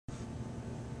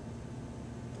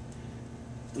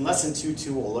In Lesson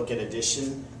 2.2, we'll look at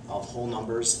addition of whole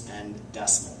numbers and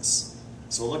decimals.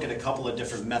 So we'll look at a couple of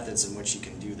different methods in which you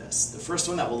can do this. The first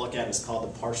one that we'll look at is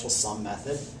called the partial sum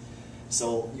method.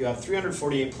 So you have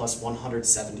 348 plus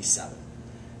 177.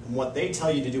 And what they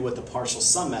tell you to do with the partial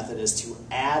sum method is to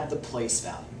add the place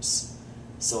values.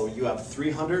 So you have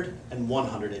 300 and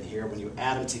 100 in here. When you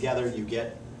add them together, you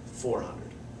get 400.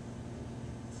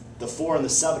 The 4 and the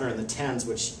 7 are in the tens,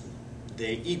 which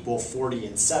they equal 40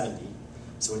 and 70.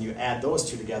 So when you add those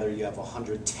two together, you have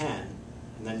 110.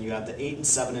 And then you have the 8 and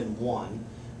 7 and 1,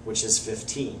 which is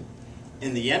 15.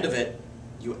 In the end of it,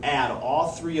 you add all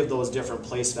three of those different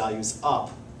place values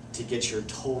up to get your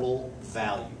total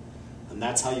value. And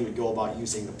that's how you would go about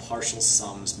using the partial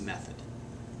sums method.